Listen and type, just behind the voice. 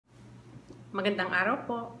Magandang araw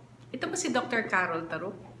po. Ito po si Dr. Carol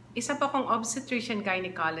Taruk, isa po akong obstetrician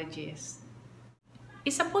gynecologist.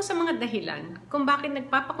 Isa po sa mga dahilan kung bakit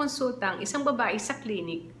nagpapakonsulta ang isang babae sa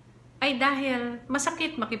klinik ay dahil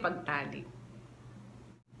masakit makipagtalik.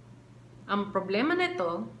 Ang problema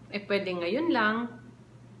nito ay pwedeng ngayon lang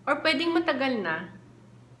or pwedeng matagal na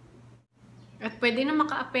at pwede na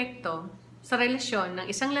makaapekto sa relasyon ng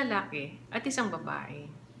isang lalaki at isang babae.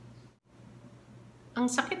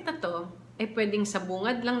 Ang sakit na to ay pwedeng sa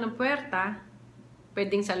bungad lang ng puwerta,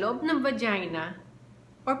 pwedeng sa loob ng vagina,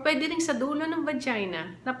 or pwede rin sa dulo ng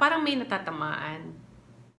vagina na parang may natatamaan.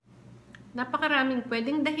 Napakaraming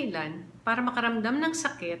pwedeng dahilan para makaramdam ng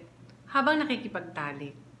sakit habang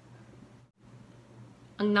nakikipagtalik.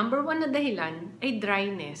 Ang number 1 na dahilan ay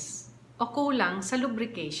dryness o kulang sa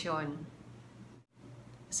lubrication.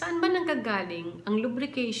 Saan ba nanggagaling ang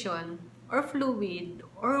lubrication or fluid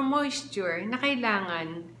or moisture na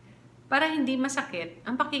kailangan para hindi masakit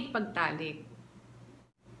ang pakikipagtalik?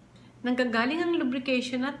 Nanggagaling ang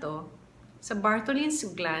lubrication na to sa Bartholin's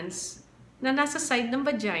glands na nasa side ng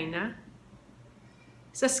vagina,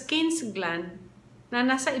 sa Skin's gland na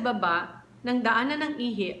nasa ibaba ng daanan ng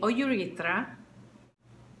ihi o urethra.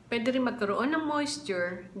 Pwede rin magkaroon ng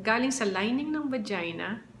moisture galing sa lining ng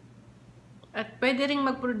vagina, at pwede ring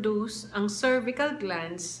mag-produce ang cervical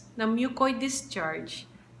glands na mucoid discharge,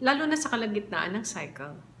 lalo na sa kalagitnaan ng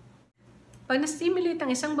cycle. Pag na-stimulate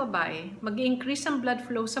ang isang babae, mag-i-increase ang blood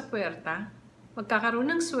flow sa puwerta,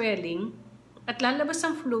 magkakaroon ng swelling, at lalabas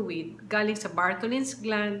ang fluid galing sa Bartholin's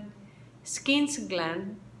gland, Skin's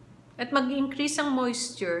gland, at mag-i-increase ang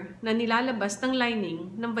moisture na nilalabas ng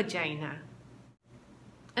lining ng vagina.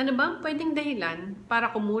 Ano ba ang pwedeng dahilan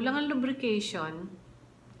para kumulang ang lubrication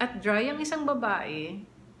at dry ang isang babae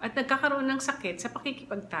at nagkakaroon ng sakit sa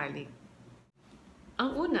pakikipagtalik? Ang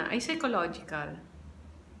una ay psychological.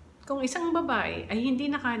 Kung isang babae ay hindi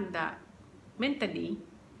nakahanda mentally,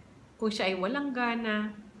 kung siya ay walang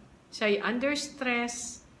gana, siya ay under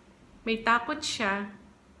stress, may takot siya,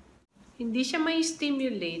 hindi siya may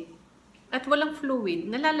stimulate, at walang fluid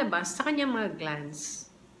na lalabas sa kanyang mga glands.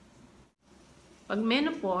 Pag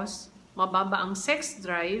menopause, mababa ang sex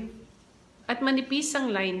drive, at manipis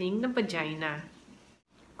ang lining ng vagina.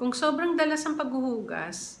 Kung sobrang dalas ang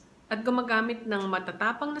paghuhugas at gumagamit ng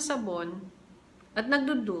matatapang na sabon at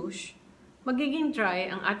nagdudush, magiging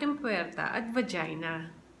dry ang ating puwerta at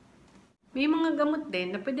vagina. May mga gamot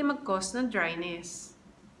din na pwede mag-cause ng dryness.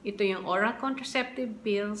 Ito yung oral contraceptive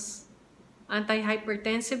pills,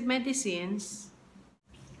 anti-hypertensive medicines,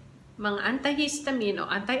 mga antihistamine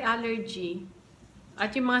o anti-allergy,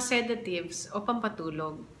 at yung mga sedatives o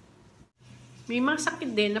pampatulog. May mga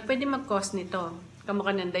sakit din na pwede mag-cause nito,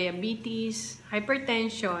 kamukha ng diabetes,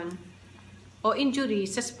 hypertension, o injury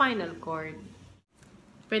sa spinal cord.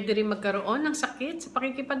 Pwede rin magkaroon ng sakit sa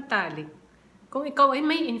pakikipagtalik kung ikaw ay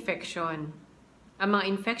may infection. Ang mga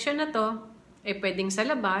infection na to ay pwedeng sa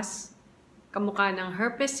labas, kamukha ng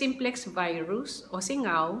herpes simplex virus o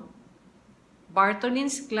singaw,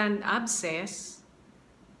 Bartholin's gland abscess,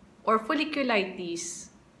 or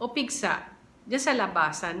folliculitis o pigsa dyan sa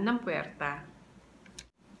labasan ng puwerta.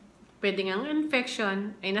 Pwede nga ang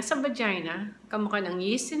infection ay nasa vagina, kamukha ng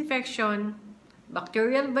yeast infection,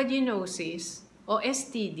 bacterial vaginosis, o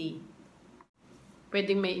STD.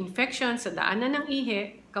 Pwedeng may infection sa daanan ng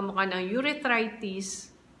ihi, kamukha ng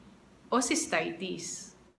urethritis o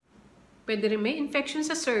cystitis. Pwede rin may infection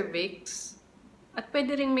sa cervix, at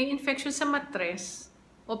pwede rin may infection sa mattress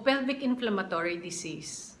o pelvic inflammatory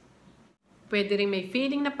disease. Pwede rin may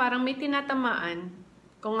feeling na parang may tinatamaan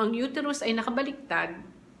kung ang uterus ay nakabaliktad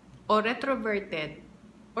o retroverted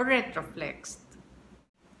o retroflexed.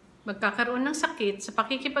 Magkakaroon ng sakit sa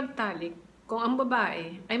pakikipagtalik kung ang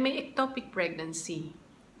babae ay may ectopic pregnancy.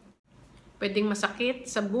 Pwedeng masakit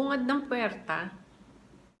sa bungad ng puwerta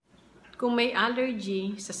kung may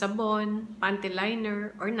allergy sa sabon, panty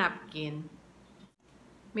liner, or napkin.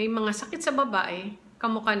 May mga sakit sa babae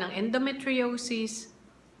kamukha ng endometriosis,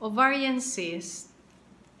 ovarian cyst,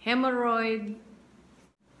 hemorrhoid,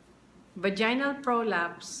 vaginal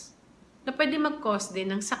prolapse, na pwede mag-cause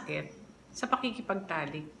din ng sakit sa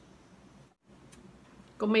pakikipagtalik.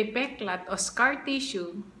 Kung may peklat o scar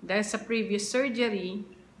tissue dahil sa previous surgery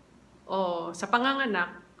o sa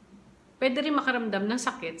panganganak, pwede rin makaramdam ng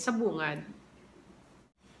sakit sa bungad.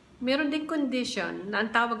 Meron din condition na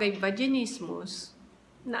ang tawag ay vaginismus,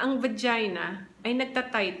 na ang vagina ay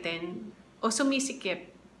nagtatighten o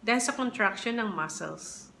sumisikip dahil sa contraction ng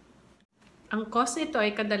muscles. Ang cause nito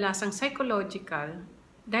ay kadalasang psychological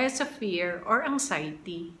dahil sa fear or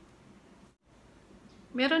anxiety.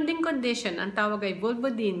 Meron ding condition ang tawag ay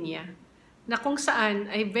vulvodynia na kung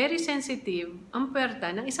saan ay very sensitive ang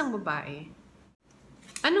puwerta ng isang babae.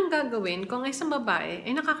 Anong gagawin kung ang isang babae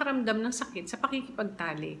ay nakakaramdam ng sakit sa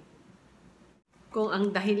pakikipagtalik? Kung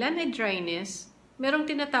ang dahilan ay dryness, merong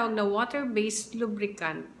tinatawag na water-based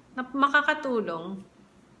lubricant na makakatulong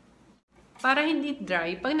para hindi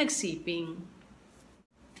dry pag nagsiping.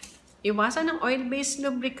 Iwasan ng oil-based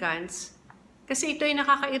lubricants kasi ito ay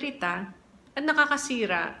nakakairita at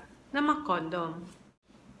nakakasira ng mga kondom.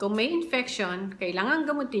 Kung may infection, kailangan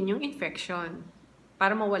gamutin yung infection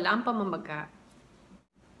para mawala ang pamamaga.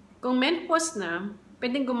 Kung menopause na,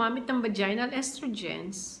 pwedeng gumamit ng vaginal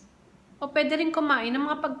estrogens o pwede rin kumain ng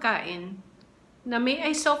mga pagkain na may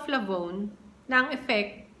isoflavone na ang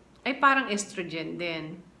effect ay parang estrogen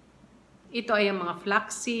din. Ito ay ang mga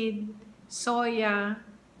flaxseed, soya,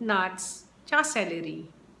 nuts, tsaka celery.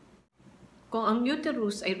 Kung ang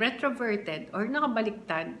uterus ay retroverted or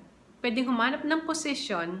nakabaliktad, pwedeng humanap ng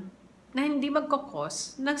posisyon na hindi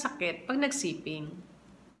magkakos ng sakit pag nagsiping.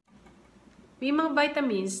 May mga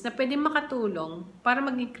vitamins na pwedeng makatulong para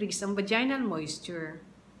mag-increase ang vaginal moisture.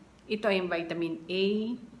 Ito ay ang vitamin A,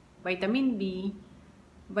 vitamin B,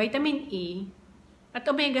 vitamin E, at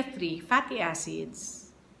omega-3 fatty acids.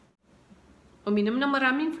 Uminom ng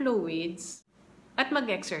maraming fluids at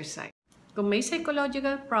mag-exercise. Kung may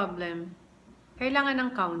psychological problem, kailangan ng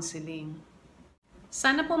counseling.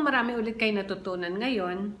 Sana po marami ulit kayo natutunan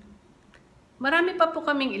ngayon. Marami pa po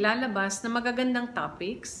kaming ilalabas na magagandang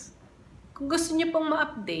topics. Kung gusto niyo pong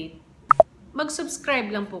ma-update, mag-subscribe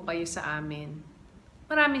lang po kayo sa amin.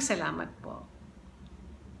 Maraming salamat po.